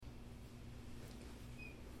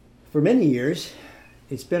For many years,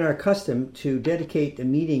 it's been our custom to dedicate a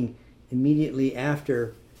meeting immediately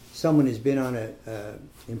after someone has been on an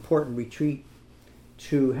important retreat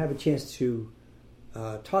to have a chance to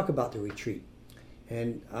talk about the retreat.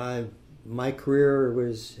 And my career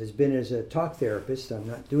has been as a talk therapist. I'm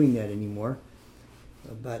not doing that anymore.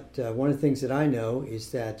 But one of the things that I know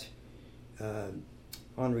is that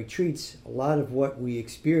on retreats, a lot of what we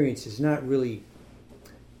experience is not really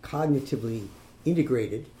cognitively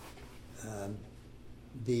integrated.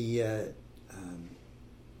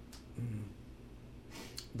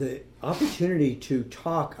 The opportunity to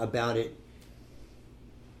talk about it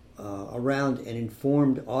around an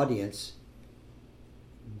informed audience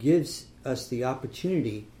gives us the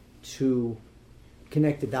opportunity to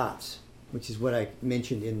connect the dots, which is what I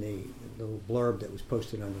mentioned in the little blurb that was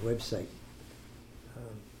posted on the website,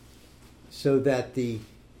 so that the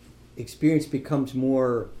experience becomes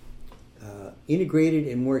more integrated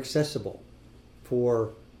and more accessible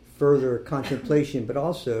for further contemplation, but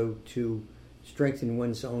also to strengthen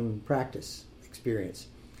one's own practice experience.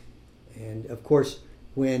 And of course,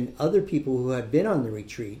 when other people who have been on the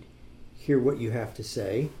retreat hear what you have to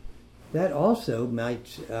say, that also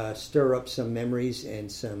might stir up some memories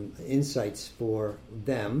and some insights for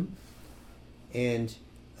them. And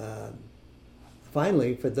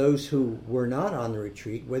finally, for those who were not on the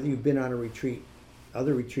retreat, whether you've been on a retreat,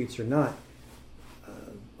 other retreats or not,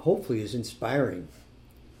 hopefully is inspiring.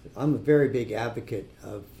 I'm a very big advocate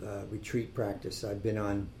of retreat practice. I've been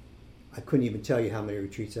on, I couldn't even tell you how many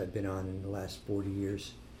retreats I've been on in the last 40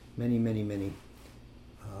 years. Many, many, many.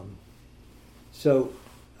 So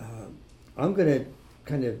I'm going to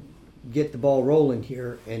kind of get the ball rolling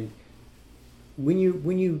here. And when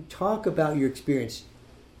you talk about your experience,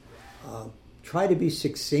 try to be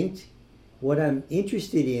succinct. What I'm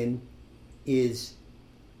interested in is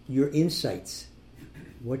your insights.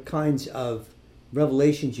 What kinds of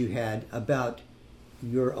revelations you had about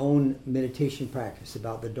your own meditation practice,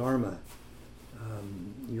 about the Dharma,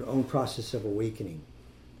 your own process of awakening.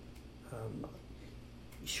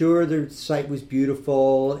 Sure, the site was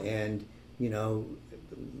beautiful and,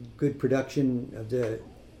 good production of the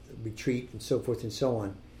retreat and so forth and so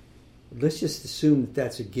on. Let's just assume that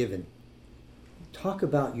that's a given. Talk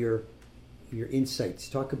about your insights.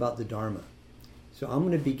 Talk about the Dharma. So I'm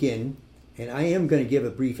going to begin, and I am going to give a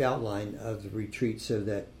brief outline of the retreat so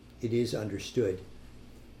that it is understood.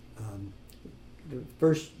 The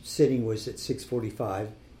first sitting was at 6:45.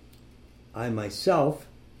 I myself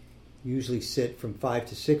usually sit from 5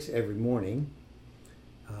 to 6 every morning.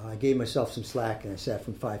 I gave myself some slack and I sat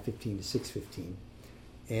from 5:15 to 6:15.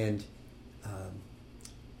 And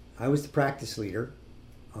I was the practice leader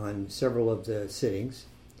on several of the sittings.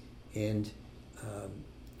 And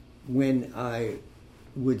when I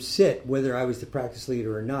would sit, whether I was the practice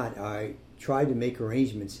leader or not, I tried to make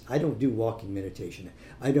arrangements. I don't do walking meditation.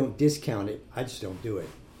 I don't discount it. I just don't do it.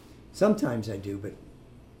 Sometimes I do, but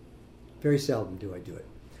very seldom do I do it.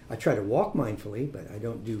 I try to walk mindfully, but I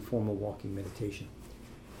don't do formal walking meditation.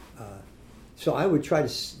 So I would try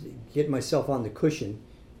to get myself on the cushion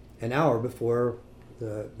an hour before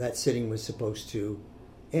that sitting was supposed to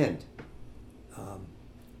end.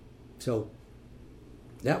 So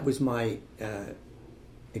that was my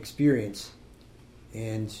experience.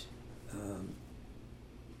 And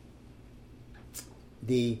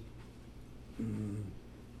the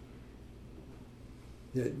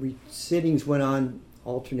sittings went on,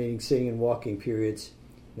 alternating sitting and walking periods,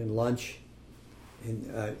 then lunch. And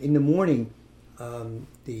in the morning,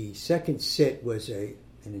 the second sit was an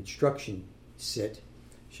instruction sit.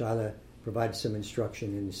 Shaila provided some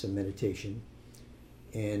instruction and some meditation.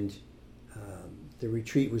 And the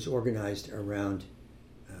retreat was organized around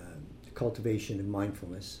the cultivation of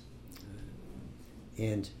mindfulness.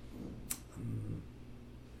 And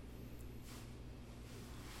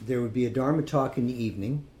there would be a Dharma talk in the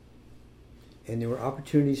evening, and there were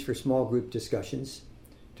opportunities for small group discussions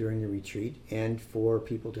during the retreat and for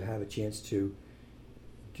people to have a chance to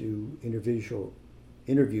do individual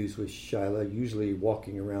interviews with Shaila, usually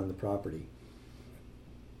walking around the property.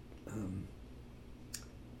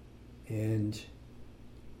 And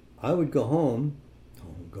I would go home,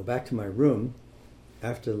 go back to my room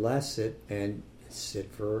after the last sit and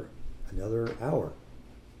sit for another hour.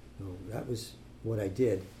 So that was what I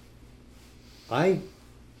did. My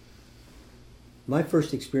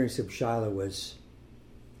first experience of Shaila was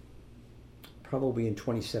probably in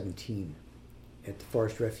 2017 at the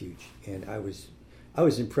Forest Refuge, and I was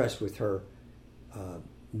impressed with her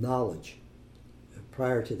knowledge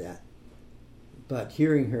prior to that. But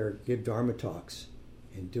hearing her give Dharma talks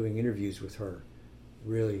and doing interviews with her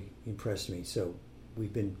really impressed me. So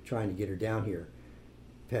we've been trying to get her down here.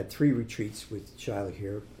 We've had 3 retreats with Shiloh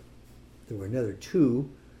here. There were another 2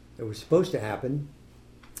 that were supposed to happen,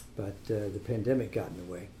 but the pandemic got in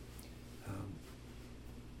the way.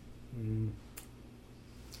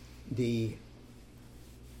 The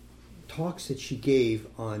talks that she gave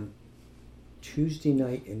on Tuesday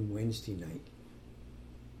night and Wednesday night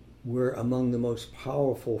were among the most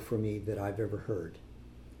powerful for me that I've ever heard.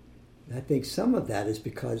 And I think some of that is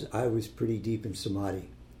because I was pretty deep in samadhi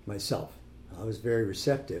myself. I was very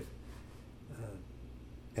receptive.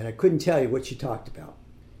 And I couldn't tell you what she talked about.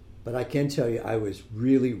 But I can tell you I was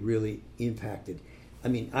really, really impacted. I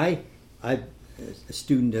mean, I'm a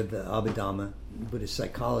student of the Abhidhamma, Buddhist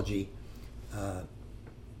psychology,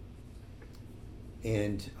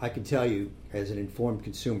 and I can tell you, as an informed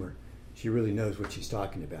consumer, she really knows what she's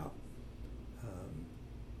talking about.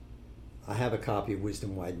 I have a copy of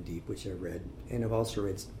Wisdom Wide and Deep, which I read, and I've also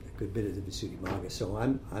read a good bit of the Visuddhimagga, so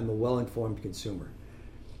I'm a well-informed consumer.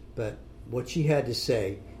 But what she had to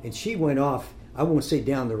say, and she went off, I won't say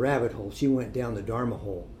down the rabbit hole, she went down the Dharma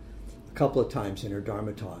hole a couple of times in her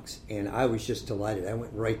Dharma talks, and I was just delighted. I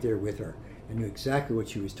went right there with her and knew exactly what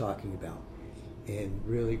she was talking about and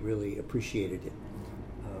really, really appreciated it.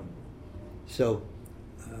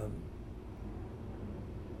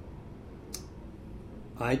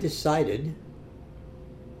 I decided,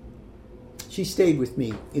 she stayed with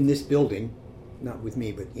me in this building, not with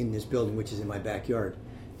me, but in this building, which is in my backyard,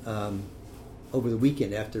 over the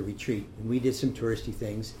weekend after retreat. And we did some touristy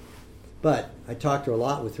things. But I talked to her a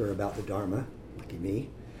lot with her about the Dharma, lucky me.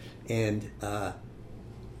 And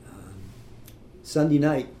Sunday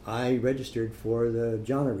night, I registered for the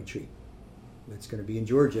jhana retreat. It's going to be in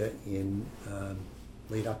Georgia in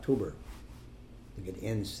late October. I think it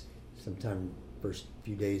ends sometime first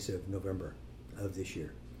few days of November of this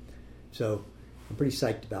year. So I'm pretty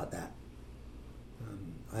psyched about that.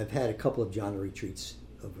 I've had a couple of jhana retreats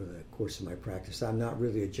over the course of my practice. I'm not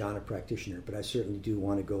really a jhana practitioner, but I certainly do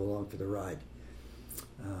want to go along for the ride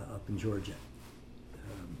up in Georgia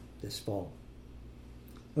this fall.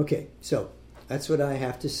 Okay, so that's what I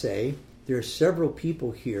have to say. There are several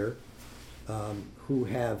people here who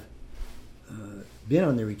have been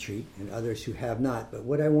on the retreat and others who have not. But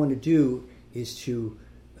what I want to do is to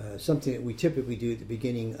something that we typically do at the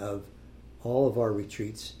beginning of all of our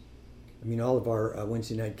retreats. I mean, all of our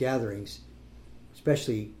Wednesday night gatherings.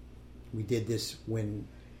 Especially, we did this when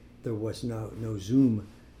there was no Zoom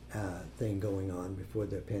thing going on before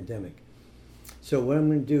the pandemic. So what I'm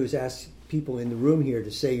going to do is ask people in the room here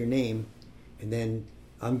to say your name, and then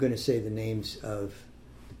I'm going to say the names of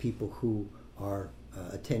the people who are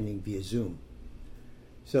attending via Zoom.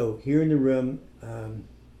 So here in the room,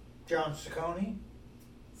 John Saccone,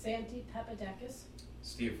 Sandy Papadakis,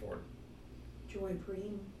 Steve Ford, Joy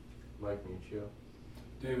Breen, Mike Muccio,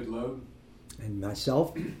 David Loeb, and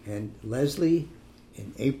myself, and Leslie,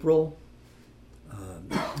 and April,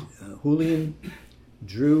 Julian,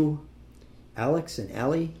 Drew, Alex and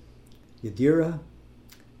Allie, Yadira,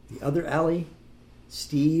 the other Allie,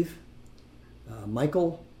 Steve,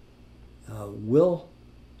 Michael, Will,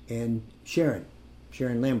 and Sharon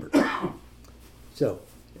Lambert. So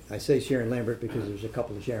I say Sharon Lambert because there's a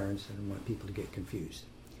couple of Sharons, and I don't want people to get confused.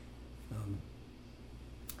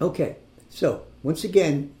 Okay, so once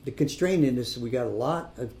again, the constraint in this, we got a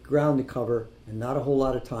lot of ground to cover and not a whole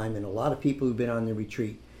lot of time, and a lot of people who've been on the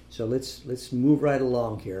retreat. So let's move right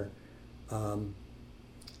along here. And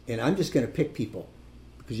I'm just going to pick people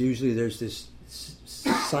because usually there's this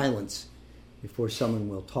silence before someone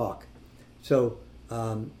will talk. So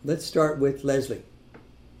let's start with Leslie.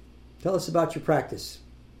 Tell us about your practice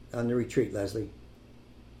on the retreat, Leslie.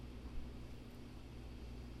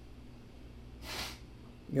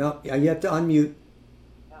 You have to unmute.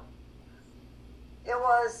 It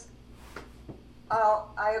was,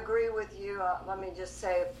 I agree with you. Let me just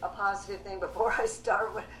say a positive thing before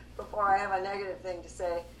I have a negative thing to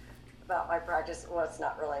say about my practice. Well, it's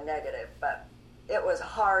not really negative, but it was a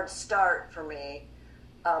hard start for me.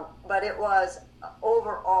 But it was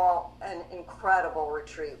overall an incredible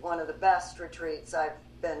retreat, one of the best retreats I've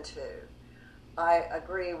been to. I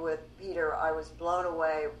agree with Peter. I was blown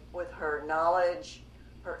away with her knowledge,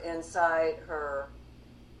 her insight, her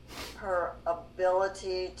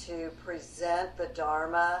ability to present the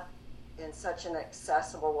Dharma in such an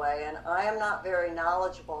accessible way. And I am not very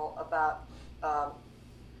knowledgeable about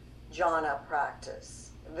jhana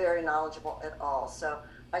practice, very knowledgeable at all. So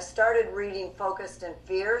I started reading Focused and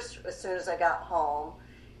Fierce as soon as I got home,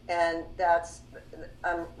 and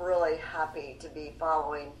I'm really happy to be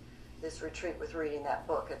following this retreat with reading that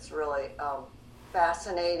book. It's really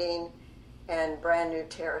fascinating, and brand new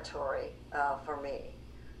territory for me.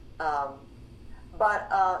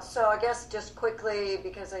 So I guess just quickly,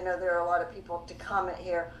 because I know there are a lot of people to comment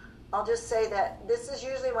here, I'll just say that this is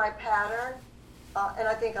usually my pattern, and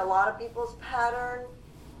I think a lot of people's pattern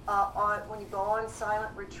when you go on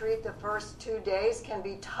silent retreat, the first 2 days can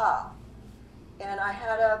be tough. And I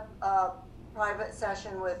had a private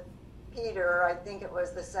session with Peter. I think it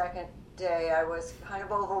was the second day. I was kind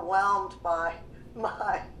of overwhelmed by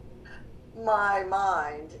my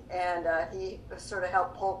mind, and he sort of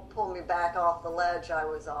helped pull me back off the ledge I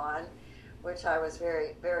was on, which I was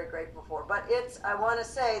very, very grateful for. But I want to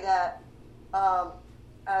say that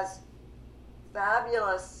as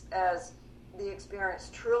fabulous as the experience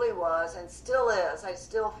truly was and still is, I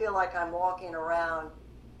still feel like I'm walking around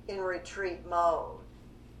in retreat mode.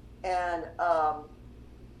 And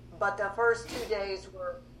but the first 2 days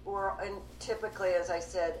were and typically, as I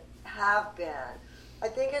said, have been. I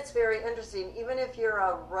think it's very interesting. Even if you're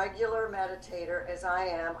a regular meditator, as I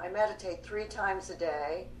am, I meditate 3 times a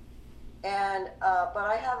day, and but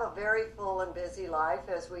I have a very full and busy life,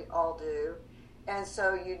 as we all do. And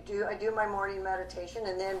so I do my morning meditation,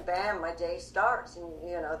 and then bam, my day starts, and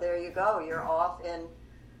there you go, you're off in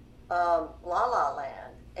la la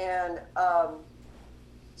land. And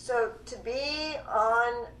so to be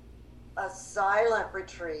on a silent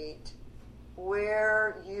retreat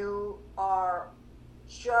where you are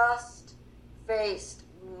just faced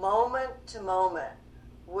moment to moment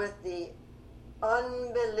with the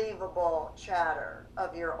unbelievable chatter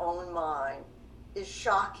of your own mind is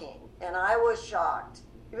shocking. And I was shocked,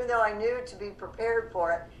 even though I knew to be prepared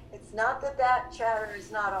for it. It's not that chatter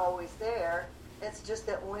is not always there. It's just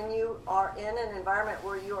that when you are in an environment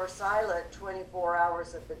where you are silent 24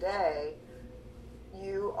 hours of the day,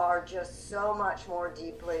 you are just so much more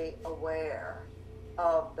deeply aware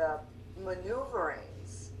of the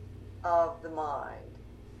maneuverings of the mind.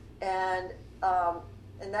 And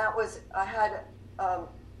that was,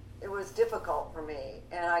 it was difficult for me,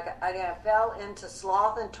 and I fell into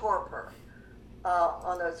sloth and torpor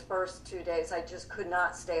on those first 2 days. I just could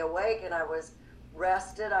not stay awake, and I was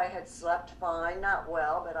rested. I had slept fine, not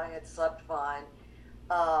well, but I had slept fine.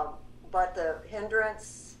 But the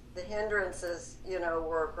hindrances,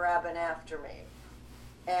 were grabbing after me,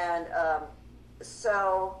 and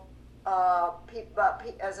but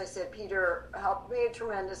as I said, Peter helped me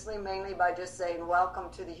tremendously, mainly by just saying, "Welcome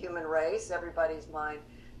to the human race." Everybody's mind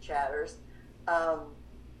chatters, and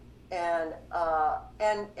then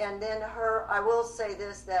I will say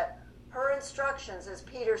this, that her instructions, as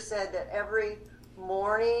Peter said, that every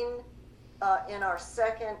morning in our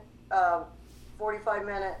second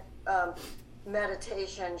 45-minute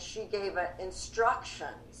meditation, she gave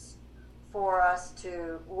instructions for us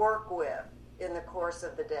to work with in the course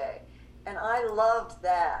of the day. And I loved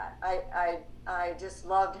that. I just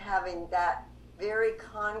loved having that very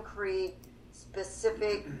concrete,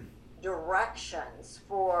 specific directions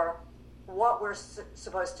for what we're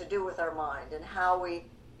supposed to do with our mind and how we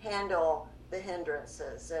handle the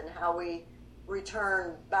hindrances and how we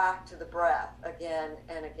return back to the breath again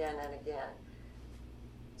and again and again.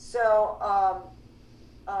 So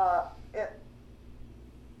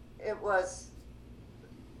it was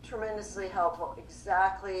tremendously helpful,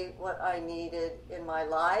 exactly what I needed in my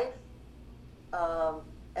life.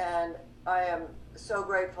 And I am so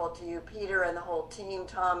grateful to you, Peter, and the whole team,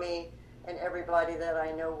 Tommy, and everybody that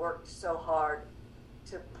I know worked so hard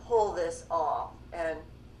to pull this off. And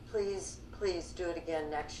please do it again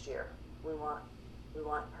next year. We want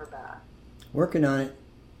her back. Working on it.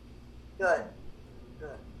 Good.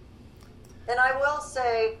 And I will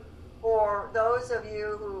say, for those of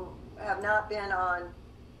you who have not been on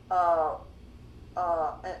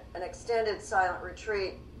an extended silent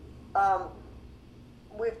retreat,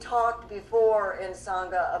 we've talked before in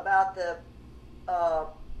Sangha about the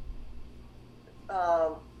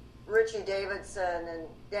Richie Davidson and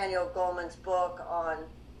Daniel Goleman's book on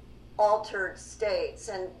altered states,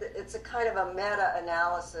 and it's a kind of a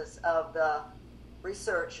meta-analysis of the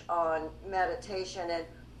research on meditation. And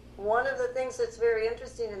one of the things that's very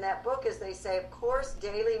interesting in that book is they say, of course,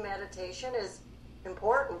 daily meditation is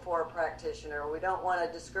important for a practitioner. We don't want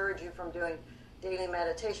to discourage you from doing daily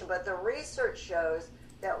meditation, but the research shows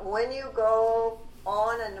that when you go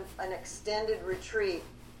on an extended retreat,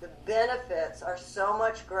 the benefits are so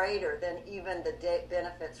much greater than even the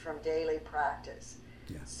benefits from daily practice.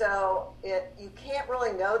 Yeah. So you can't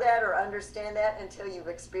really know that or understand that until you've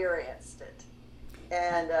experienced it,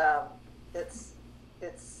 and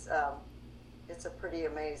it's a pretty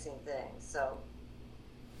amazing thing. So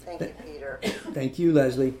thank you, Peter. Thank you,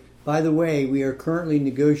 Leslie. By the way, we are currently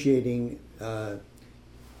negotiating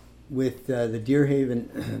with the Deer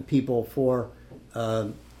Haven people for a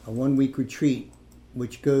 1-week retreat,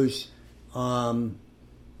 which goes, let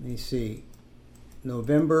me see,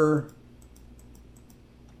 November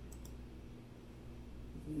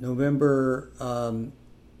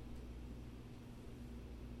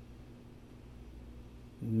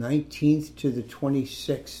 19th to the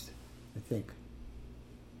 26th, I think.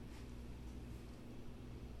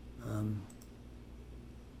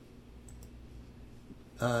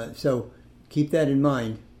 So keep that in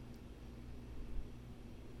mind.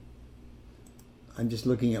 I'm just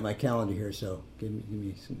looking at my calendar here, so give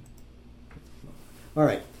me some. All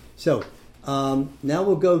right, so now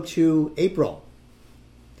we'll go to April.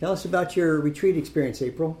 Tell us about your retreat experience,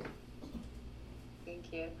 April.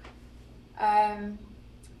 Thank you.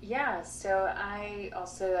 Yeah, so I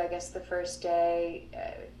guess the first day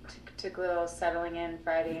took a little settling in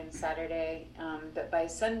Friday and Saturday, but by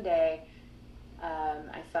Sunday,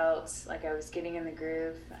 I felt like I was getting in the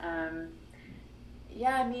groove.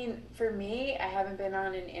 Yeah, I mean, for me, I haven't been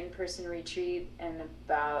on an in-person retreat in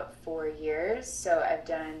about 4 years, so I've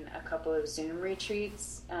done a couple of Zoom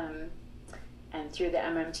retreats, and through the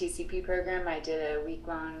MMTCP program, I did a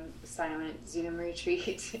week-long silent Zoom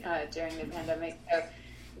retreat during the pandemic. So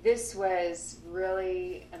this was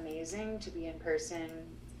really amazing to be in person,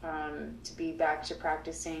 to be back to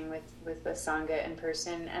practicing with the Sangha in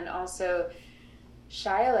person, and also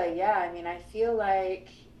Shaila, yeah, I mean, I feel like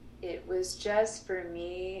it was just for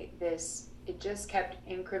me, it just kept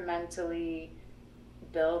incrementally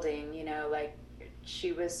building, you know, like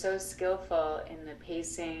she was so skillful in the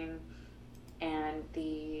pacing and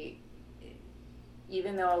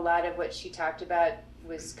even though a lot of what she talked about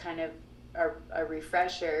was kind of a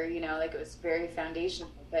refresher, you know, like it was very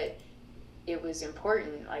foundational, but it was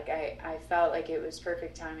important. Like I felt like it was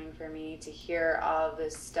perfect timing for me to hear all of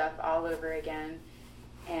this stuff all over again.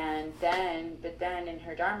 But then in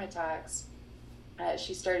her Dharma talks,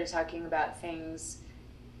 she started talking about things,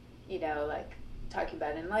 you know, like talking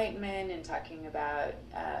about enlightenment and talking about,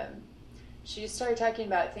 she just started talking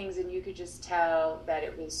about things and you could just tell that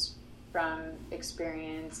it was from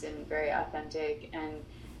experience and very authentic. And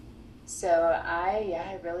so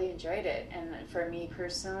I really enjoyed it. And for me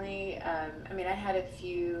personally, I mean, I had a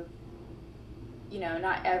few, you know,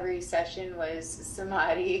 not every session was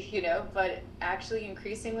samadhi, you know, but actually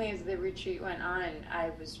increasingly as the retreat went on,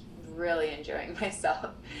 I was really enjoying myself.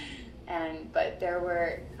 But there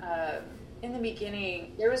were, in the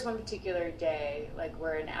beginning, there was one particular day, like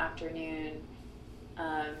where an afternoon,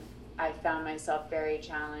 I found myself very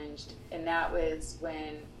challenged. And that was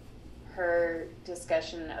when her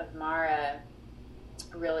discussion of Mara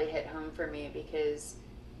really hit home for me, because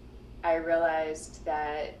I realized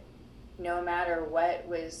that no matter what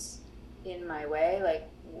was in my way, like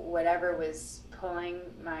whatever was pulling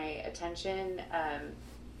my attention,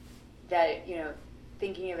 that, you know,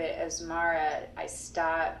 thinking of it as Mara, I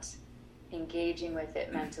stopped engaging with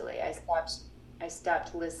it mentally. I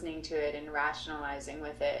stopped listening to it and rationalizing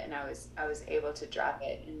with it, and I was able to drop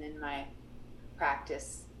it, and then my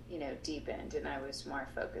practice, you know, deepened, and I was more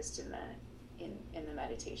focused in the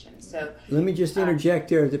meditation. So let me just interject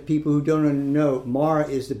there. The people who don't know, Mara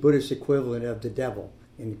is the Buddhist equivalent of the devil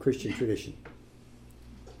in the Christian tradition.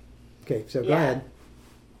 Okay, so go ahead.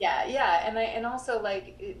 Yeah, and also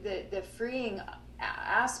like the freeing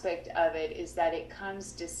aspect of it is that it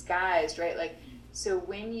comes disguised, right? Like, so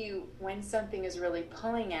when something is really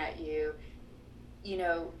pulling at you, you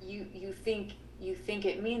know, you think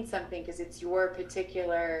it means something because it's your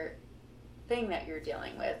particular thing that you're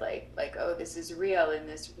dealing with, like oh, this is real and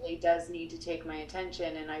this really does need to take my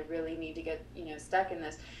attention and I really need to get, you know, stuck in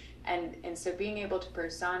this, and so being able to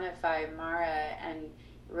personify Mara and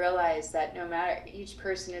realize that no matter, each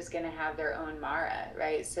person is going to have their own Mara,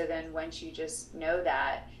 right? So then once you just know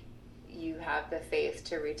that, you have the faith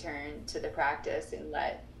to return to the practice and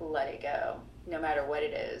let it go, no matter what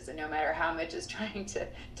it is, and no matter how much is trying to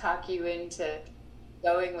talk you into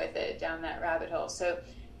going with it down that rabbit hole. So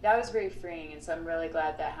that was very freeing, and so I'm really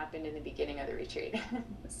glad that happened in the beginning of the retreat.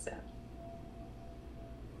 So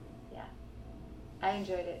yeah, I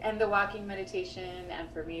enjoyed it, and the walking meditation, and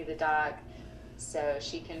for me the dog. So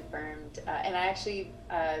she confirmed, and I actually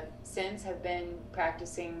since have been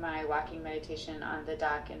practicing my walking meditation on the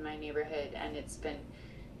dock in my neighborhood, and it's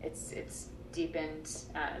deepened.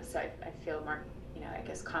 So I feel more, you know, I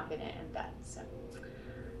guess confident in that. So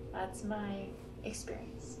that's my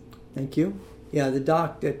experience. Thank you. Yeah, the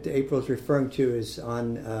dock that April's referring to is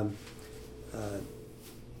on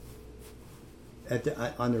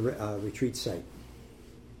the retreat site.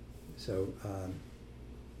 So.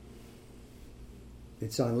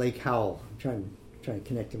 It's on Lake Howell. I'm trying to trying to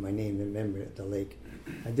connect to my name and memory at the lake.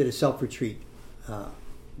 I did a self-retreat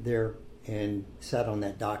there and sat on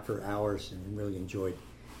that dock for hours and really enjoyed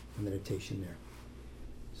the meditation there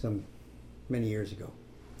many years ago.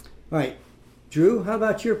 All right, Drew, how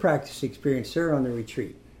about your practice experience, sir, on the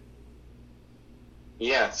retreat?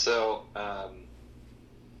 Yeah, so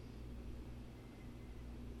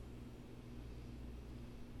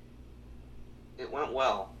it went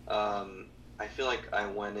well. I feel like I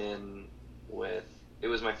went in with, it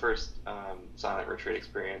was my first silent retreat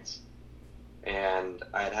experience, and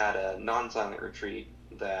I had a non-silent retreat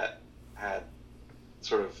that had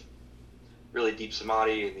sort of really deep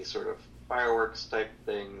samadhi and these sort of fireworks type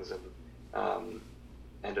things, and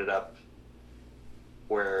ended up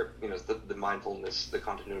where, you know, the mindfulness, the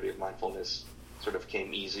continuity of mindfulness sort of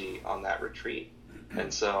came easy on that retreat.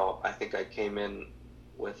 And so I think I came in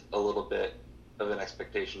with a little bit of an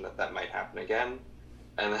expectation that might happen again.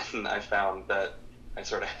 And then I found that I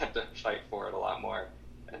sort of had to fight for it a lot more.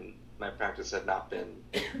 And my practice had not been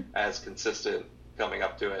as consistent coming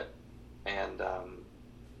up to it. And,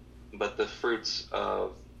 but the fruits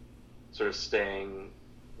of sort of staying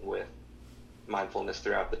with mindfulness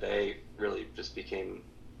throughout the day really just became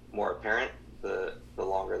more apparent the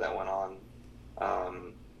longer that went on,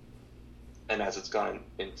 and as it's gone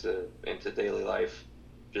into daily life,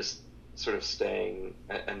 just sort of staying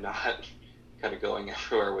and not kind of going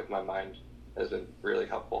everywhere with my mind has been really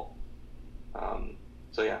helpful.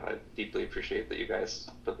 So yeah, I deeply appreciate that you guys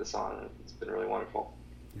put this on, and it's been really wonderful.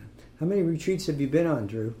 Yeah. How many retreats have you been on,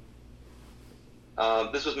 Drew?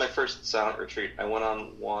 This was my first silent retreat. I went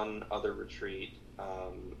on one other retreat,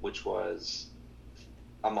 which was,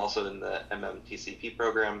 I'm also in the MMTCP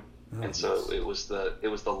program, and so it was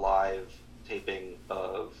the live taping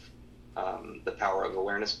of the Power of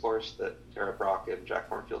Awareness course that Tara Brock and Jack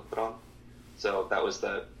Hornfield put on. So that was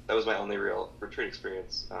my only real retreat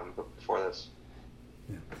experience before this.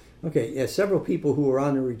 Yeah. Okay. Yeah. Several people who were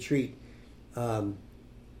on the retreat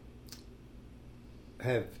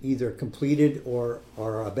have either completed or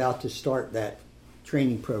are about to start that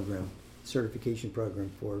training program, certification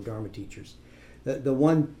program for Dharma teachers. The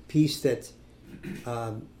one piece that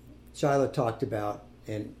Shiloh talked about,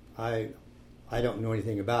 and I don't know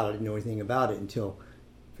anything about it, I didn't know anything about it until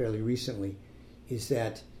fairly recently, is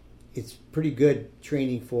that it's pretty good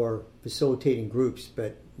training for facilitating groups,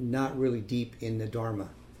 but not really deep in the Dharma.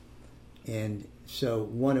 And so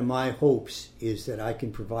one of my hopes is that I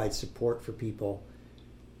can provide support for people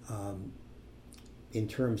in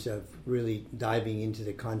terms of really diving into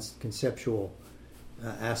the conceptual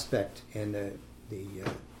aspect and the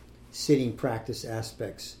sitting practice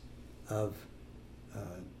aspects of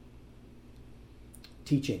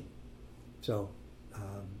teaching. So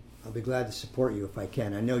I'll be glad to support you if I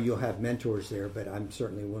can. I know you'll have mentors there, but I'm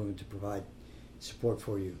certainly willing to provide support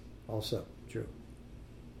for you also, Drew.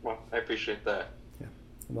 Well, I appreciate that. Yeah,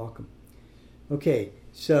 you're welcome. Okay,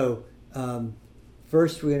 so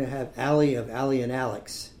first we're going to have Allie of Allie and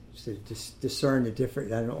Alex to discern the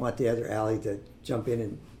different. I don't want the other Allie to jump in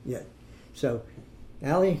and yet. So,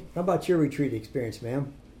 Allie, how about your retreat experience,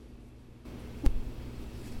 ma'am?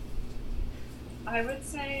 I would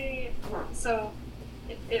say, so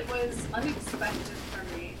it was unexpected for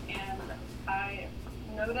me, and I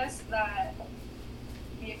noticed that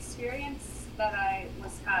the experience that I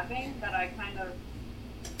was having, that I kind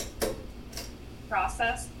of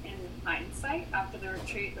processed in hindsight after the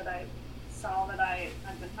retreat that I saw that I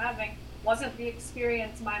had been having, wasn't the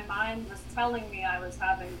experience my mind was telling me I was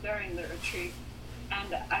having during the retreat.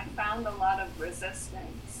 And I found a lot of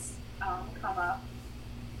resistance come up.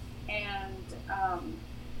 And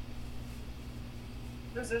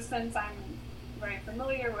resistance I'm very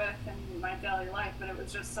familiar with in my daily life, but it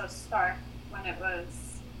was just so stark when it was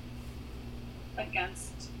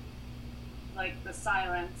against like the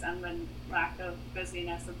silence and the lack of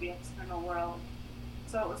busyness of the external world.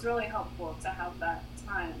 So it was really helpful to have that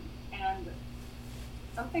time. And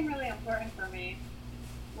something really important for me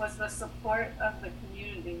was the support of the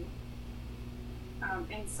community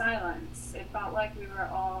in silence. It felt like we were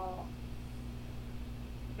all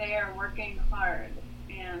there working hard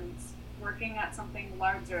and working at something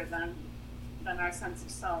larger than our sense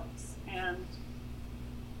of selves. And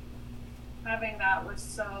having that was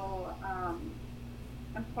so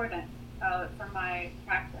important for my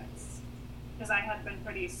practice, because I had been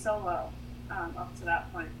pretty solo up to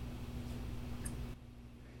that point.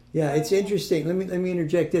 Yeah, it's interesting. Let me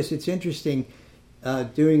interject this. It's interesting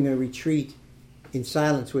doing a retreat in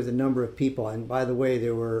silence with a number of people. And by the way,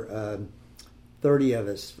 there were 30 of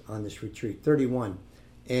us on this retreat, 31.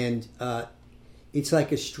 And it's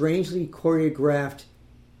like a strangely choreographed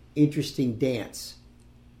interesting dance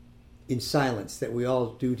in silence that we all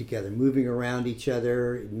do together, moving around each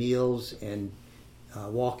other at meals and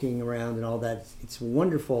walking around and all that. It's a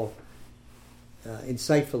wonderful,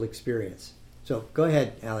 insightful experience. So go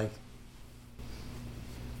ahead, Allie.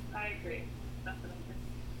 I agree, definitely.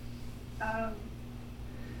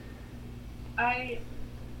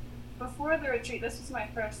 Before the retreat, this was my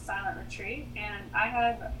first silent retreat, and I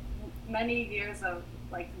had many years of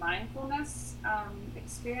like mindfulness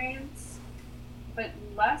experience, but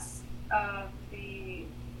less of the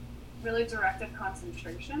really directed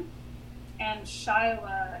concentration. And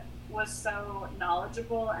Shyla was so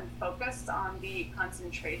knowledgeable and focused on the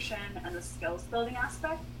concentration and the skills building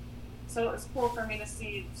aspect. So it was cool for me to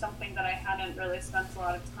see something that I hadn't really spent a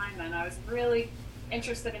lot of time in. I was really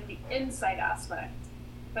interested in the insight aspect,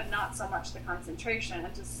 but not so much the concentration.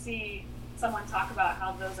 And to see someone talk about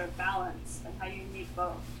how those are balanced and how you need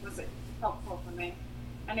both was helpful for me.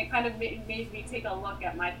 And it kind of made me take a look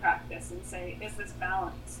at my practice and say, is this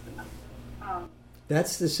balanced enough?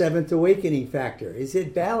 That's the seventh awakening factor. Is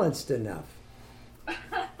it balanced enough?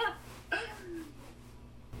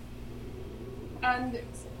 And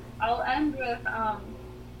I'll end with,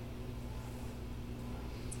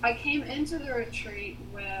 I came into the retreat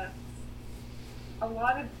with a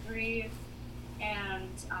lot of grief and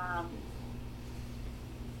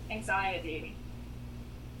anxiety.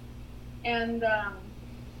 And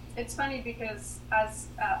it's funny because as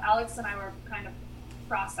Alex and I were kind of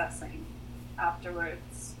processing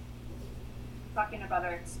afterwards, talking about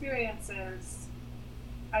our experiences,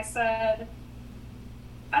 I said,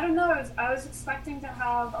 I don't know, I was expecting to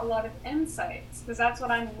have a lot of insights, because that's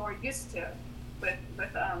what I'm more used to with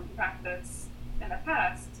practice in the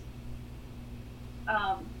past.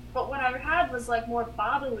 But what I had was like more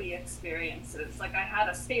bodily experiences. Like I had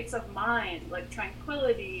a states of mind, like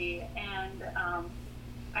tranquility, and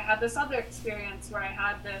I had this other experience where I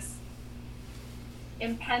had this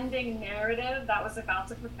impending narrative that was about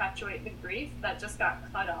to perpetuate the grief that just got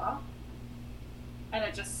cut off, and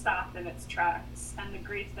it just stopped in its tracks, and the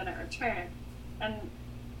grief didn't return. And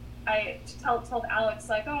I told Alex,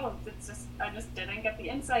 like, oh, I just didn't get the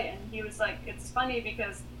insight. And he was like, it's funny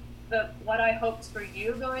because what I hoped for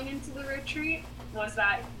you going into the retreat was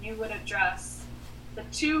that you would address the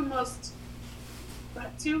two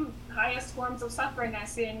highest forms of suffering I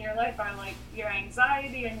see in your life are like your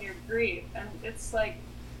anxiety and your grief. And it's like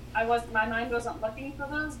my mind wasn't looking for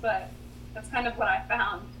those, but that's kind of what I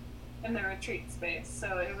found in the retreat space.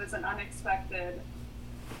 So it was an unexpected,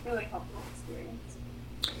 really helpful experience.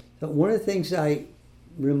 One of the things I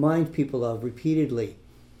remind people of repeatedly,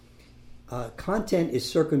 content is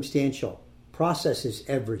circumstantial. Process is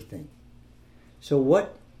everything. So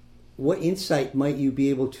what insight might you be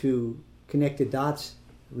able to connect the dots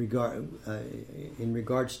in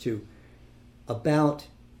regards to about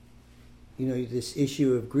this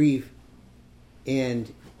issue of grief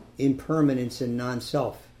and impermanence and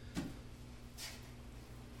non-self?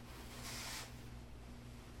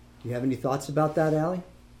 Do you have any thoughts about that, Allie?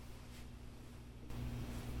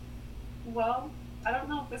 Well, I don't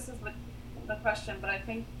know if this is the question, but I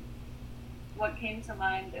think what came to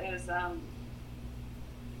mind is,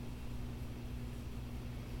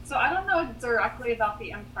 so I don't know directly about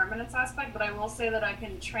the impermanence aspect, but I will say that I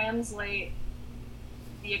can translate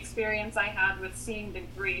the experience I had with seeing the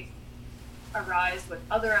grief arise with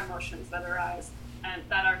other emotions that arise and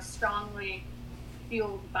that are strongly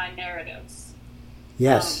fueled by narratives.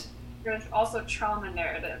 Yes. There's also trauma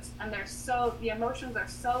narratives, and the emotions are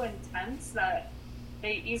so intense that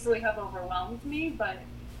they easily have overwhelmed me, but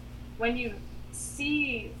when you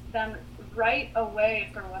see them right away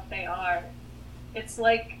for what they are, it's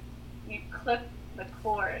like you clip the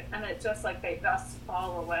cord and it just like they just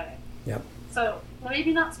fall away. Yep. So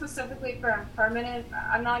maybe not specifically for impermanent,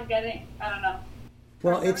 I don't know.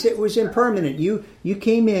 Well, it was impermanent. You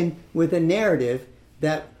came in with a narrative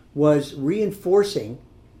that was reinforcing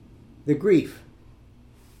the grief,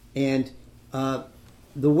 and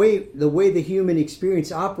the way the human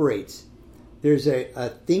experience operates. There's a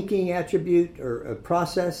thinking attribute or a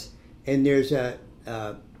process, and there's a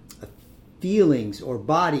feelings or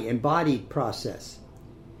embodied process,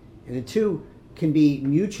 and the two can be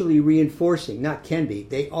mutually reinforcing. Not can be;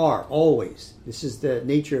 they are always. This is the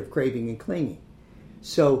nature of craving and clinging.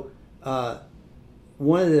 So,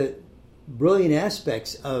 one of the brilliant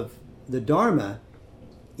aspects of the Dharma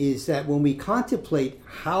is that when we contemplate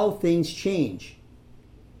how things change,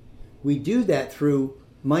 we do that through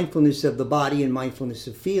mindfulness of the body and mindfulness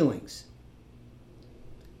of feelings.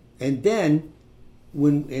 And then,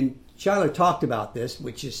 and Shyla talked about this,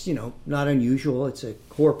 which is, not unusual, it's a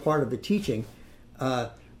core part of the teaching,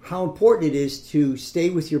 how important it is to stay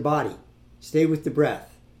with your body, stay with the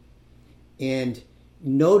breath, and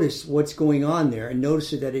notice what's going on there and notice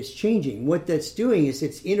that it's changing. What that's doing is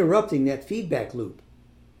it's interrupting that feedback loop.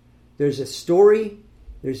 There's a story,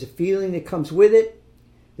 there's a feeling that comes with it.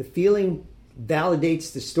 The feeling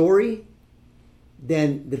validates the story.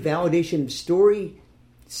 Then the validation of the story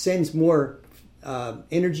sends more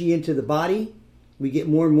energy into the body. We get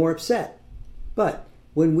more and more upset. But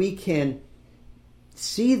when we can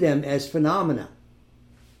see them as phenomena,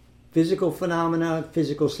 physical phenomena,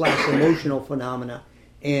 physical/emotional phenomena,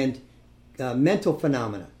 and mental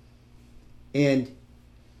phenomena, and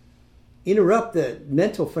interrupt the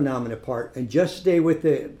mental phenomena part and just stay with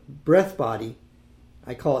the breath body.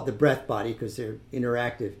 I call it the breath body because they're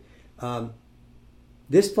interactive.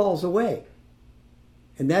 This falls away.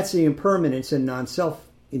 And that's the impermanence and non-self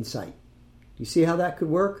insight. You see how that could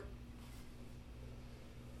work?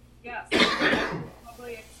 Yes. That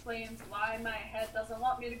probably explains why my head doesn't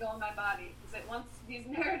want me to go in my body, because it wants these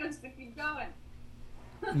narratives to keep going.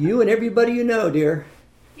 You and everybody you know, dear.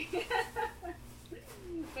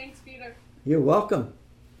 Thanks, Peter. You're welcome.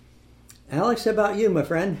 Alex, how about you, my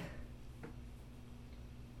friend?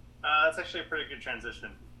 That's actually a pretty good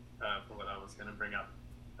transition for what I was going to bring up.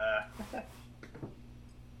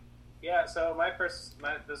 Yeah, so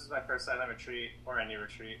this is my first silent retreat, or any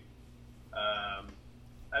retreat. I've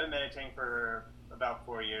been meditating for about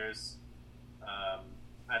 4 years.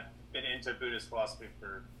 I've been into Buddhist philosophy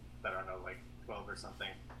for, I don't know, like 12 or something.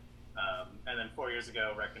 And then 4 years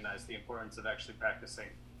ago, recognized the importance of actually practicing.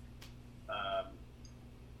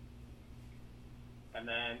 And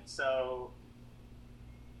then, so,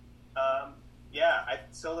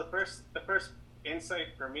 so the first insight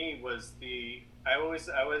for me was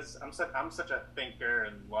I'm such a thinker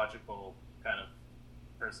and logical kind of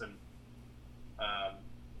person.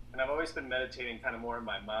 And I've always been meditating kind of more in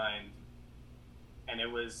my mind. And it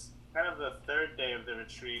was kind of the third day of the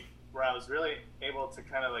retreat where I was really able to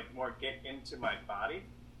kind of like more get into my body.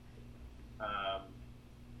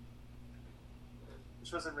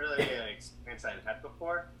 Which wasn't really an experience I'd had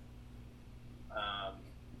before.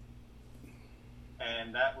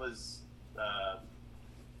 And that was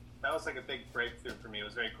like a big breakthrough for me. It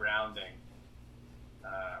was very grounding.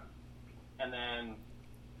 And then...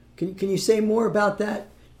 Can you say more about that?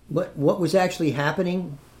 What was actually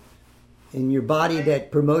happening in your body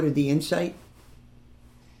that promoted the insight?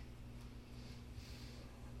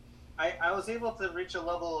 I was able to reach a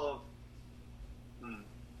level of...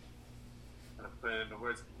 How to put it into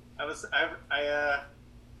words? I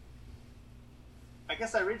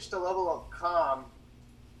guess I reached a level of calm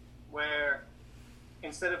where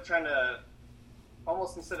instead of trying to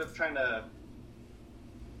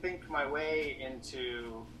think my way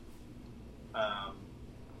into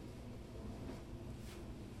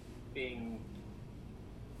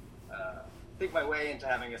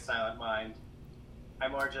having a silent mind, I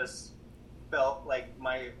more just felt like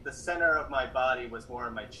the center of my body was more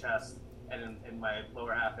in my chest and in my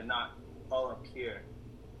lower half, and not all up here.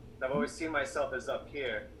 I've always seen myself as up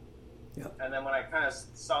here. Yep. And then when I kind of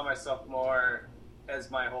saw myself more as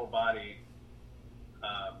my whole body,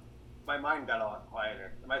 my mind got a lot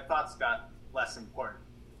quieter. My thoughts got less important.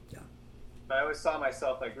 Yeah. But I always saw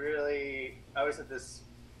myself I always had this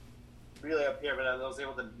really up here, but I was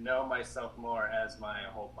able to know myself more as my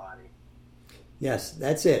whole body. Yes,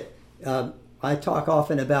 that's it. I talk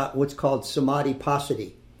often about what's called samadhi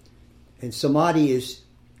passaddhi. And samadhi is,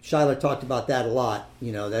 Shiloh talked about that a lot.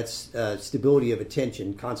 You know, that's stability of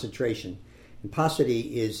attention, concentration. And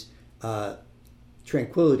passaddhi is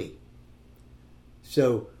tranquility.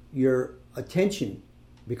 So your attention,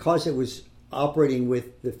 because it was operating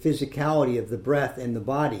with the physicality of the breath and the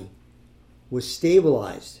body, was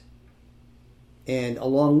stabilized. And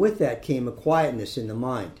along with that came a quietness in the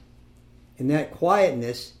mind. And that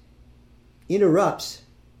quietness interrupts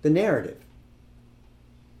the narrative.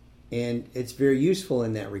 And it's very useful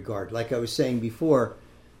in that regard. Like I was saying before,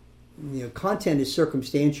 content is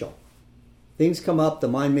circumstantial. Things come up, the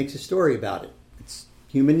mind makes a story about it. It's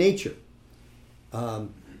human nature.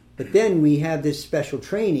 But then we have this special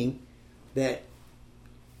training that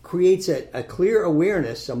creates a clear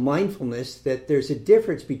awareness, a mindfulness that there's a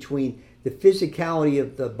difference between the physicality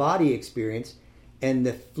of the body experience and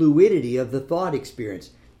the fluidity of the thought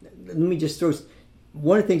experience. Let me just throw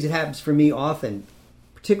one of the things that happens for me often,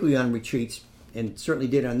 particularly on retreats, and certainly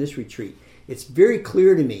did on this retreat. It's very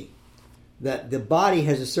clear to me that the body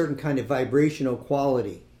has a certain kind of vibrational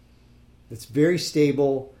quality. It's very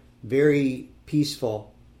stable, very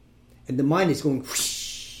peaceful, and the mind is going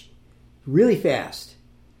whoosh, really fast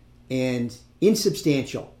and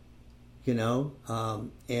insubstantial.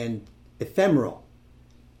 and ephemeral.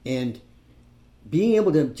 And being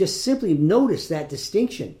able to just simply notice that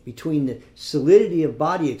distinction between the solidity of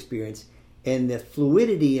body experience and the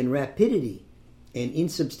fluidity and rapidity and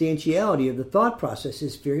insubstantiality of the thought process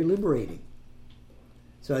is very liberating.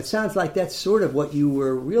 So it sounds like that's sort of what you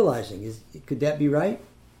were realizing. Could that be right?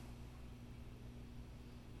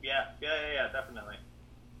 Yeah, definitely.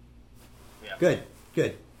 Yeah.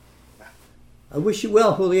 Good. I wish you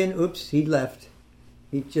well, Julian. Oops, he left.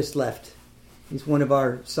 He just left. He's one of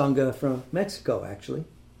our Sangha from Mexico, actually.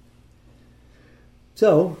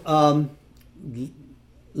 So,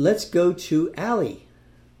 let's go to Allie,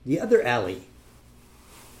 the other Allie.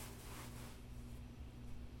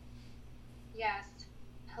 Yes.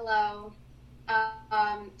 Hello.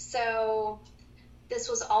 So this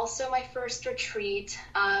was also my first retreat.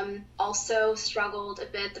 Also struggled a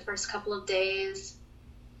bit the first couple of days.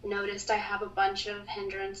 Noticed I have a bunch of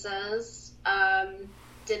hindrances.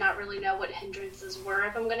 Did not really know what hindrances were,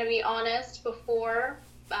 if I'm going to be honest, before.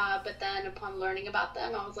 But then upon learning about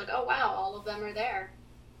them, I was like, oh wow, all of them are there.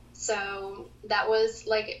 So that was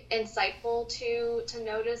like insightful to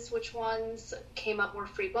notice which ones came up more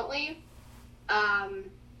frequently.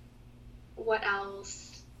 What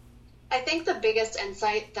else? I think the biggest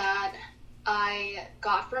insight that I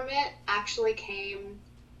got from it actually came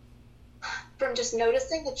from just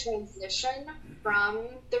noticing the transition from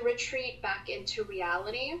the retreat back into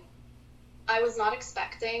reality. I was not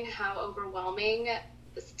expecting how overwhelming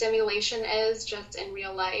the stimulation is just in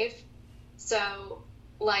real life. So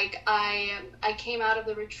like I came out of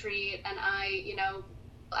the retreat and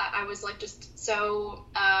I was like just so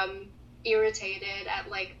irritated at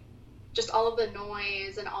like just all of the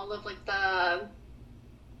noise and all of like the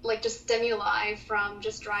like just stimuli from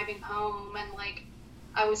just driving home, and like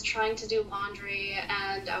I was trying to do laundry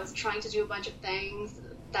and I was trying to do a bunch of things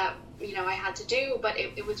that I had to do, but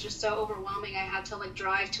it was just so overwhelming. I had to like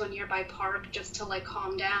drive to a nearby park just to like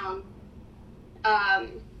calm down.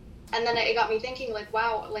 And then it got me thinking, like,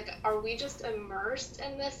 wow, like, are we just immersed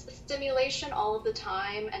in this stimulation all of the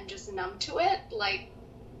time and just numb to it? Like,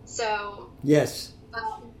 so. Yes.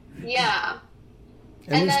 Yeah.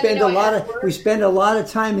 And then, we spend a lot of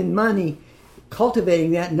time and money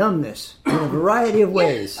cultivating that numbness in a variety of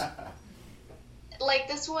ways. Like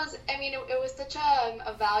this was, it was such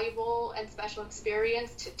a valuable and special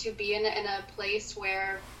experience to be in a place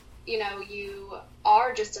where, you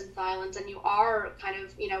are just in silence and you are kind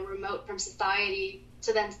of, remote from society,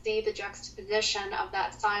 to then see the juxtaposition of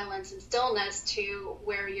that silence and stillness to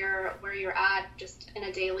where you're at just on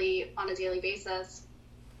a daily basis.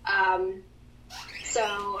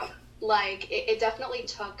 So like it definitely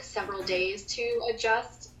took several days to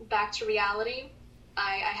adjust back to reality.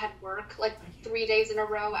 I had work like 3 days in a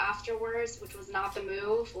row afterwards, which was not the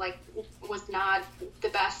move, like was not the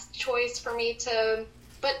best choice for me to,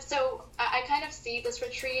 but so I kind of see this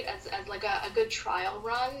retreat as like a good trial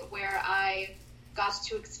run where I got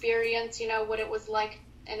to experience, what it was like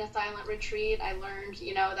in a silent retreat. I learned,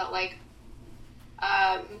 that like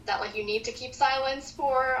you need to keep silence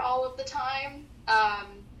for all of the time.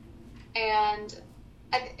 And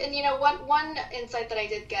one insight that I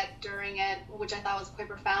did get during it, which I thought was quite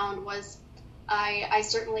profound, was I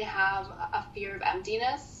certainly have a fear of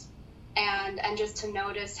emptiness, and just to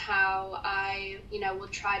notice how I, will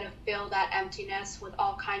try to fill that emptiness with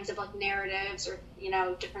all kinds of like narratives or,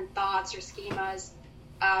 different thoughts or schemas.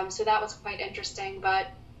 So that was quite interesting, but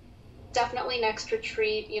definitely next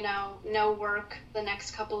retreat, no work the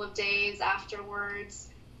next couple of days afterwards.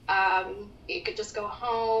 You could just go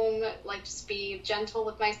home, like just be gentle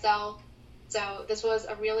with myself. So this was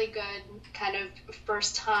a really good kind of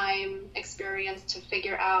first time experience to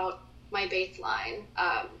figure out my baseline.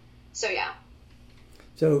 So yeah.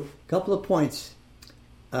 So a couple of points.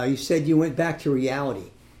 You said you went back to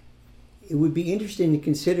reality. It would be interesting to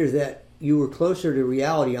consider that you were closer to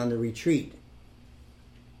reality on the retreat.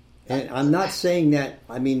 And I'm not saying that,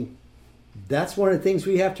 that's one of the things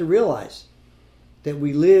we have to realize, that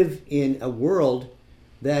we live in a world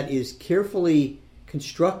that is carefully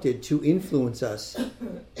constructed to influence us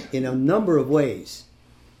in a number of ways.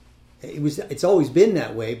 It's always been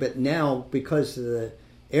that way, but now, because of the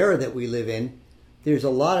era that we live in, there's a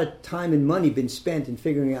lot of time and money been spent in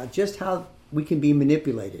figuring out just how we can be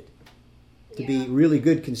manipulated to be really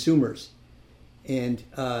good consumers. And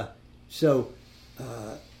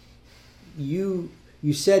you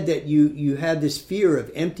said that you had this fear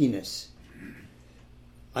of emptiness.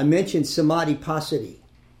 I mentioned samadhi passaddhi,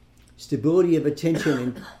 stability of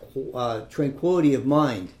attention and tranquility of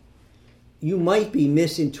mind. You might be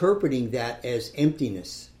misinterpreting that as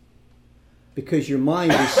emptiness, because your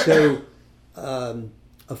mind is so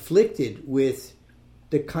afflicted with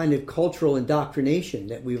the kind of cultural indoctrination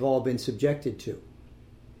that we've all been subjected to.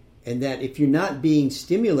 And that if you're not being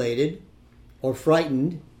stimulated or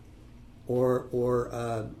frightened or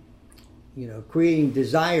creating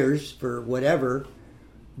desires for whatever,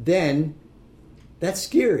 then that's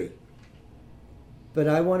scary. But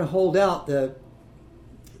I want to hold out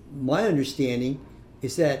my understanding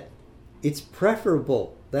is that it's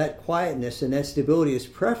preferable, that quietness and that stability is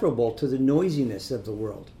preferable to the noisiness of the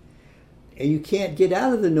world. And you can't get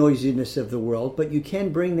out of the noisiness of the world, but you can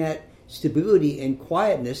bring that stability and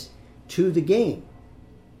quietness to the game.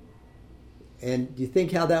 And do you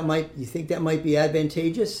think that might be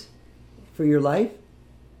advantageous for your life?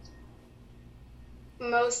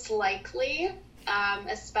 Most likely,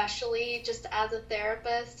 especially just as a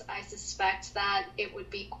therapist, I suspect that it would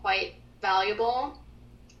be quite valuable.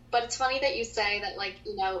 But it's funny that you say that, like,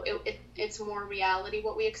 it's more reality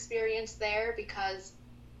what we experienced there, because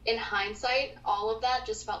in hindsight, all of that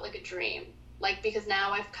just felt like a dream. Like, because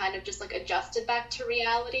now I've kind of just like adjusted back to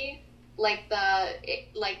reality. Like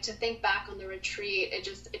to think back on the retreat,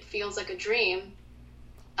 it feels like a dream,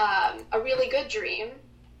 a really good dream.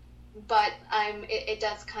 But it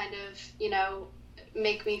does kind of,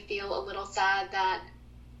 make me feel a little sad that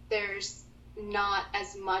there's not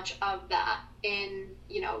as much of that in,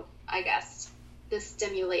 I guess, the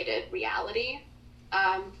stimulated reality,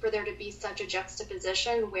 for there to be such a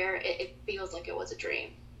juxtaposition where it feels like it was a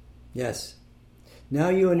dream. Yes. Now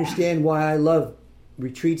you understand why I love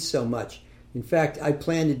retreats so much. In fact, I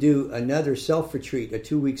plan to do another self-retreat, a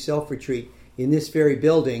 2-week self-retreat in this very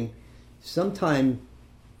building sometime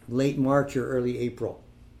late March or early April.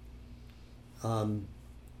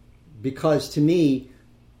 Because to me,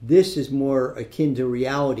 this is more akin to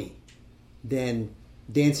reality than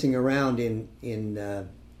dancing around in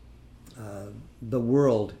the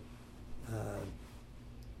world.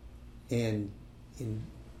 And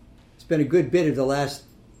it's been a good bit of the last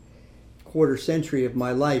quarter century of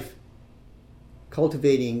my life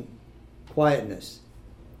cultivating quietness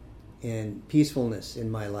and peacefulness in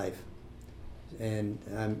my life. And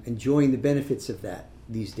I'm enjoying the benefits of that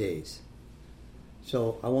these days.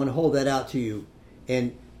 So I want to hold that out to you.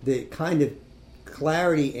 And the kind of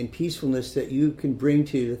clarity and peacefulness that you can bring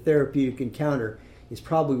to the therapeutic encounter is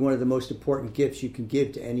probably one of the most important gifts you can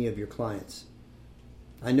give to any of your clients.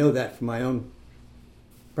 I know that from my own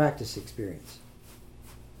practice experience.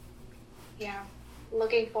 Yeah.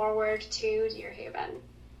 Looking forward to Deer Haven.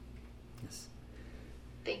 Yes.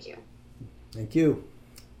 Thank you. Thank you.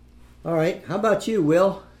 All right. How about you,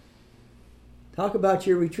 Will? Talk about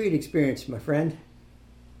your retreat experience, my friend.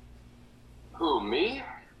 Who, me?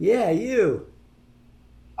 Yeah, you.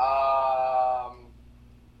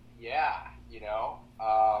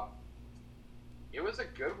 It was a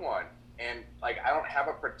good one. And, I don't have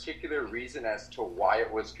a particular reason as to why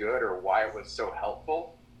it was good or why it was so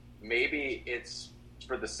helpful. Maybe it's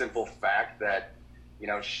for the simple fact that,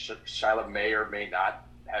 Shyla may or may not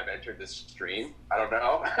have entered this stream. I don't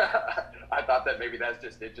know. I thought that maybe that's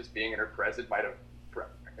just it. Just being in her presence might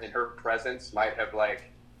have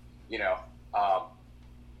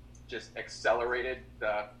just accelerated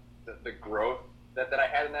the growth that I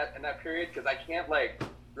had in that period, because I can't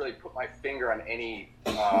really put my finger on any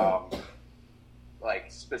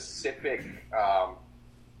specific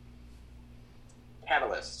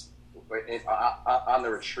catalysts on the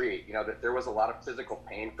retreat. That there was a lot of physical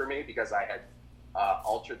pain for me because I had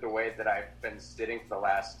altered the way that I've been sitting for the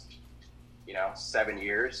last 7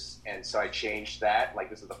 years, and so I changed that.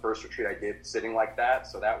 This is the first retreat I did sitting like that,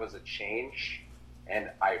 so that was a change, and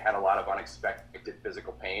I had a lot of unexpected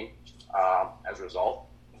physical pain as a result.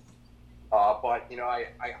 But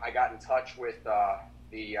I got in touch with the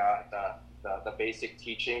basic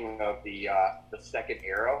teaching of the second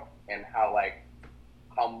arrow, and how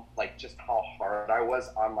hard I was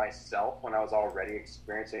on myself when I was already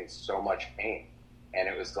experiencing so much pain. And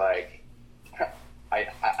it was I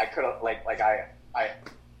could have I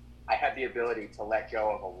had the ability to let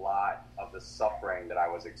go of a lot of the suffering that I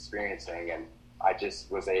was experiencing, and I just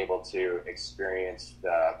was able to experience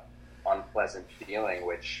the unpleasant feeling,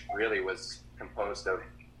 which really was composed of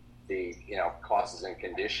the causes and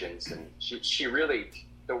conditions. And she really,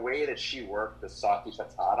 the way that she worked the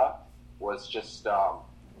Satipatthana was just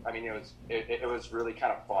it was really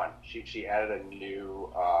kind of fun. She added a new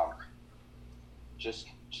just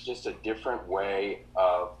a different way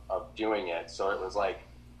of doing it. So it was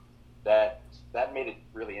that made it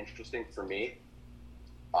really interesting for me.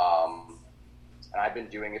 And I've been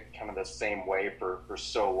doing it kind of the same way for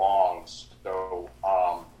so long. So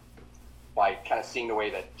by kind of seeing the way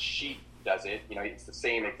that she does it. You know, it's the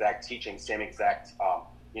same exact teaching, same exact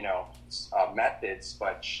methods,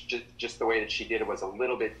 but just the way that she did it was a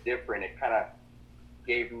little bit different. It kind of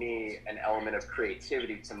gave me an element of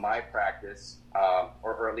creativity to my practice,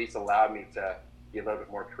 or at least allowed me to be a little bit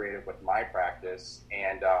more creative with my practice.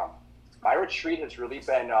 And my retreat has really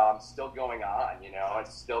been still going on. You know,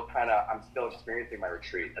 it's still I'm still experiencing my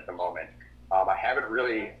retreat at the moment. I haven't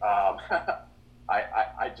really.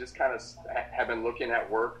 I just kind of have been looking at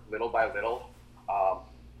work little by little.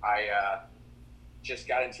 I just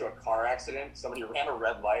got into a car accident. Somebody ran a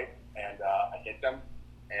red light, and I hit them.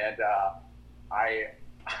 And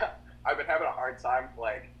I've been having a hard time,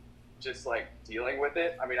 just dealing with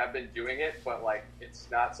it. I mean, I've been doing it, but it's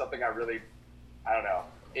not something I don't know.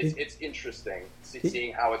 It's interesting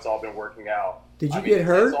seeing how it's all been working out. Did you get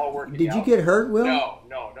hurt? Did you get hurt, Will? No,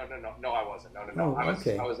 I wasn't. No. Oh, I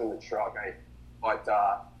was in the truck. But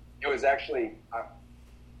it was actually,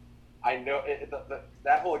 I know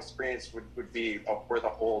that whole experience would be worth a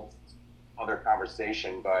whole other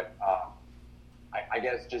conversation. But I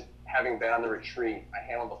guess just having been on the retreat, I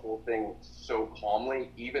handled the whole thing so calmly,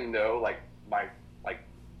 even though my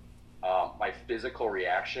physical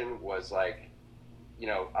reaction was I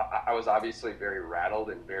was obviously very rattled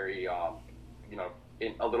and very a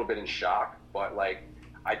little bit in shock, but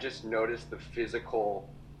I just noticed the physical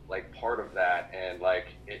part of that, and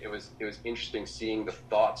it was interesting seeing the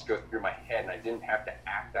thoughts go through my head, and I didn't have to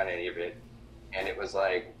act on any of it. And it was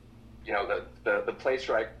the place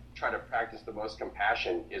where I try to practice the most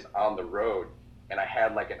compassion is on the road, and I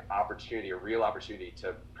had a real opportunity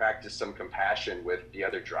to practice some compassion with the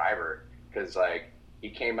other driver, because he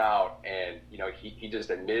came out and he just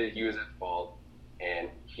admitted he was at fault, and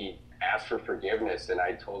he asked for forgiveness, and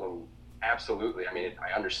I told him absolutely. I mean,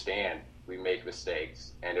 I understand we make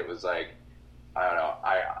mistakes, and it was I don't know.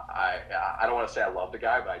 I don't want to say I love the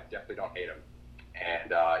guy, but I definitely don't hate him.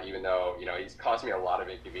 And even though he's caused me a lot of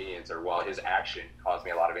inconvenience, his action caused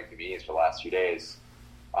me a lot of inconvenience for the last few days.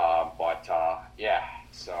 Yeah.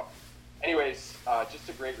 So, anyways, just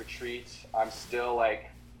a great retreat. I'm still a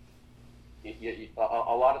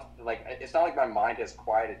lot of it's not like my mind has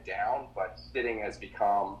quieted down, but sitting has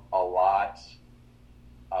become a lot.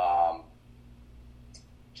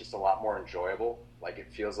 Just a lot more enjoyable. It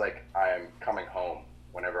feels like I'm coming home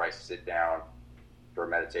whenever I sit down for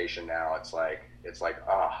meditation now. It's like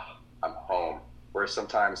I'm home. Whereas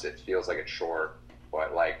sometimes it feels like a chore,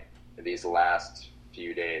 but these last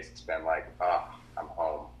few days, it's been I'm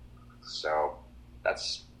home. So that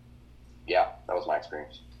was my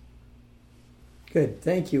experience. Good,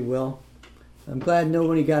 thank you, Will. I'm glad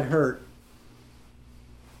nobody got hurt.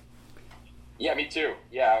 Yeah, me too.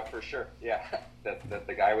 Yeah, for sure. Yeah,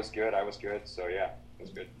 the guy was good. I was good. So yeah, it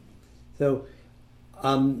was good. So,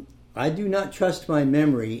 I do not trust my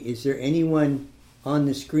memory. Is there anyone on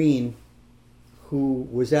the screen who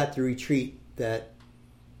was at the retreat that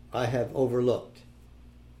I have overlooked?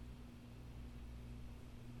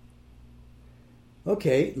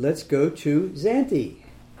 Okay, let's go to Xanthi.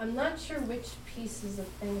 I'm not sure which pieces of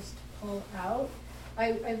things to pull out.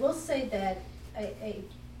 I will say that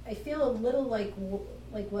I feel a little like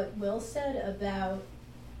what Will said about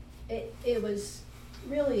it. It was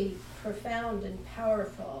really profound and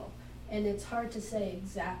powerful, and it's hard to say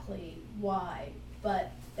exactly why,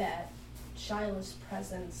 but that Shyla's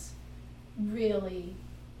presence really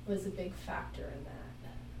was a big factor in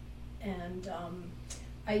that. And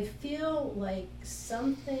I feel like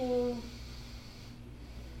something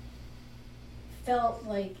felt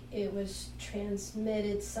like it was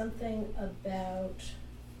transmitted, something about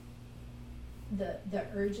the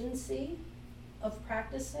urgency of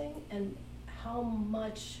practicing and how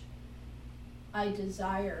much I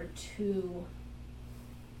desire to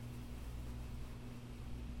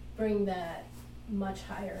bring that much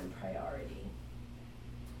higher in priority.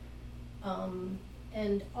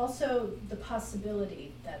 And also the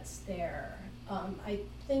possibility that's there. I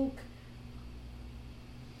think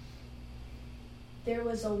there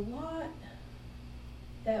was a lot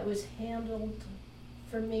that was handled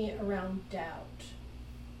for me around doubt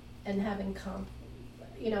and having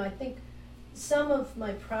I think some of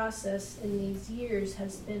my process in these years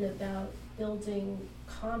has been about building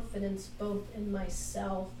confidence both in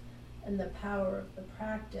myself and the power of the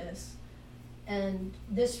practice. And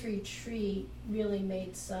this retreat really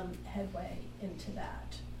made some headway into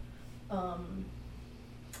that.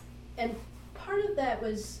 And part of that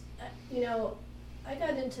was, I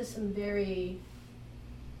got into some very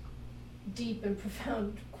deep and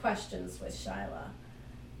profound questions with Shyla.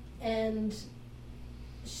 And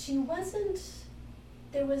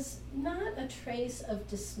there was not a trace of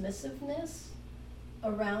dismissiveness,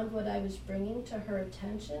 around what I was bringing to her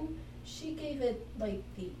attention, she gave it like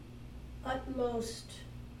the utmost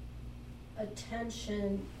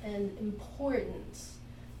attention and importance.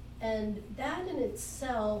 And that in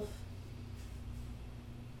itself,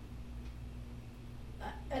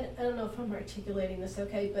 I don't know if I'm articulating this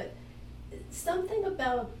okay, but something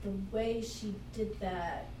about the way she did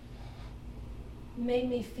that made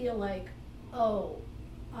me feel like, oh,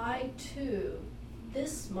 I too,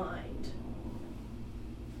 this mind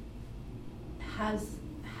has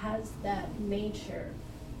that nature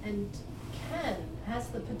and has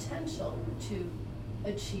the potential to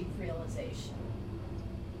achieve realization.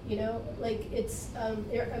 You know, like it's, I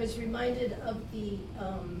was reminded of the,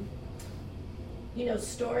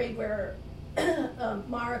 story where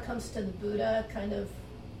Mara comes to the Buddha kind of,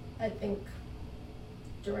 I think,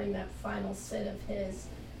 during that final sit of his,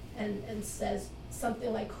 and says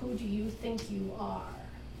something like, who do you think you are?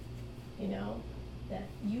 You know, that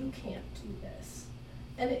you can't do this.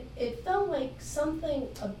 And it felt like something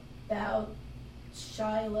about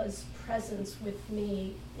Shyla's presence with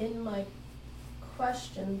me in my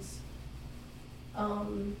questions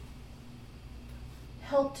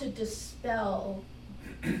helped to dispel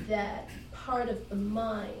that part of the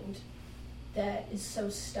mind that is so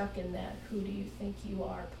stuck in that who do you think you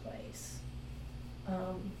are place.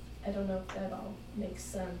 I don't know if that all makes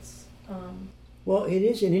sense. Well, it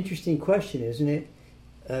is an interesting question, isn't it?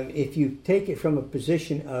 If you take it from a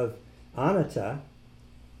position of anatta,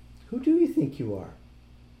 who do you think you are?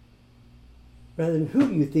 Rather than who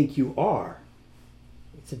do you think you are?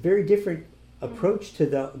 It's a very different approach to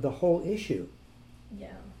the whole issue. Yeah.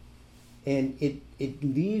 And it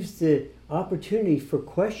leaves the opportunity for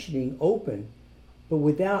questioning open, but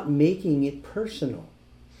without making it personal,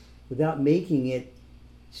 without making it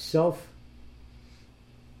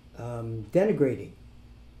self-denigrating,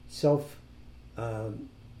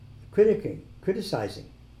 criticizing.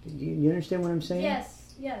 Do you understand what I'm saying?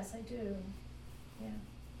 Yes, I do. Yeah.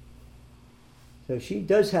 So she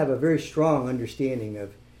does have a very strong understanding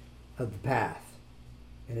of the path.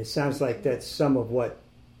 And it sounds like that's some of what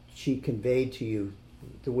she conveyed to you,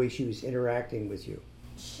 the way she was interacting with you.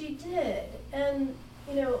 She did. And,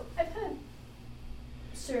 I've had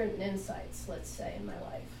certain insights, let's say, in my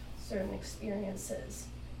life, certain experiences.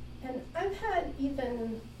 And I've had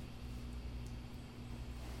even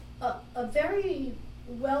a very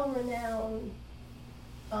well-renowned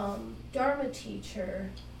Dharma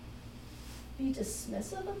teacher be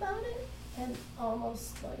dismissive about it, and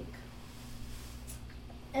almost like,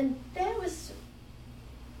 and that was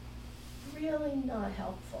really not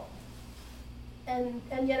helpful. And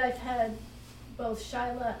yet I've had both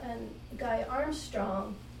Shyla and Guy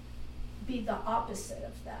Armstrong be the opposite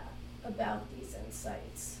of that about these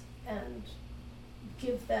insights, and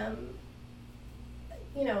give them,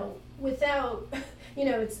 without,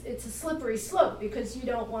 it's a slippery slope, because you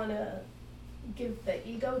don't want to give the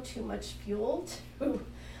ego too much fuel to,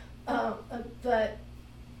 but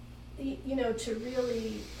to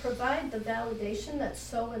really provide the validation that's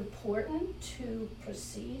so important to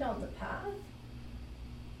proceed on the path,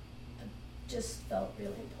 just felt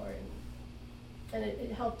really important. And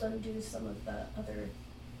it helped undo some of the other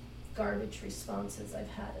garbage responses I've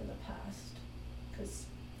had in the past. Because,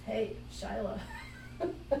 hey, Shyla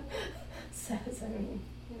says,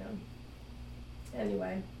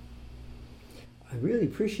 anyway. I really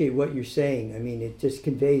appreciate what you're saying. I mean, it just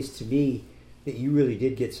conveys to me that you really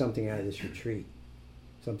did get something out of this retreat,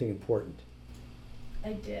 something important.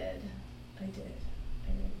 I did. I really did.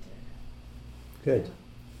 Good. Yeah.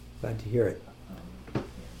 Glad to hear it. Yeah.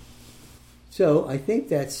 So I think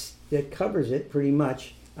that covers it pretty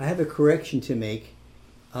much. I have a correction to make.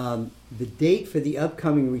 The date for the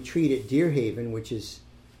upcoming retreat at Deer Haven, which is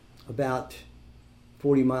about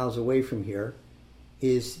 40 miles away from here,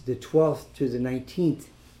 is the 12th to the 19th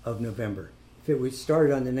of November. If it was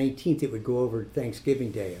started on the 19th, it would go over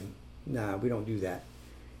Thanksgiving Day. And nah, we don't do that.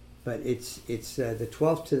 But it's the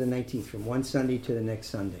 12th to the 19th, from one Sunday to the next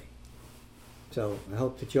Sunday. So I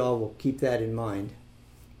hope that y'all will keep that in mind.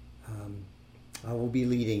 I will be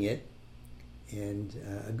leading it, and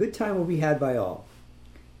a good time will be had by all.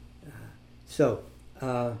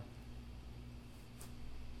 The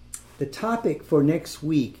topic for next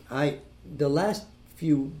week, the last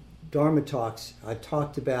few Dharma talks, I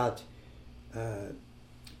talked about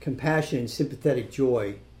compassion and sympathetic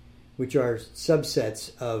joy, which are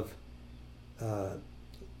subsets of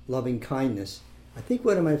loving kindness. I think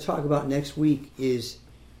what I'm going to talk about next week is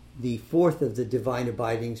the fourth of the divine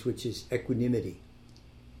abidings, which is equanimity,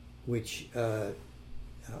 which I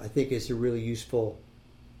think is a really useful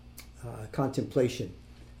contemplation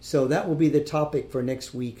So that will be the topic for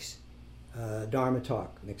next week's Dharma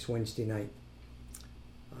Talk, next Wednesday night.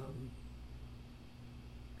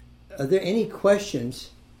 Are there any questions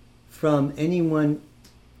from anyone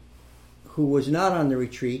who was not on the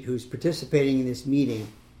retreat, who's participating in this meeting,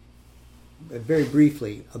 very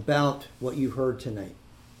briefly, about what you heard tonight?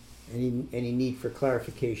 Any need for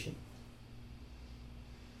clarification?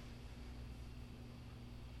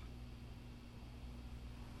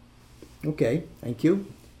 Okay, thank you.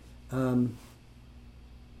 I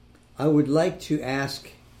would like to ask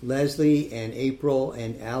Leslie and April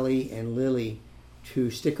and Allie and Lily to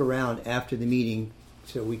stick around after the meeting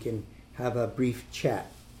so we can have a brief chat.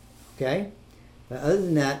 Okay? Other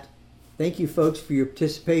than that, thank you folks for your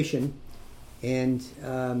participation. And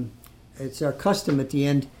it's our custom at the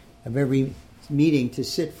end of every meeting to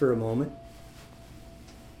sit for a moment.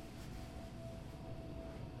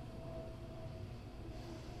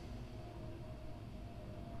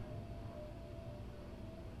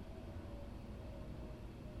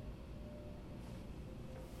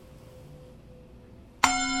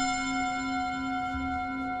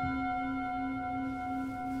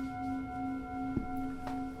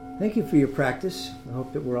 Thank you for your practice. I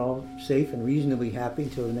hope that we're all safe and reasonably happy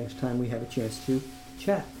until the next time we have a chance to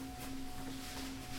chat.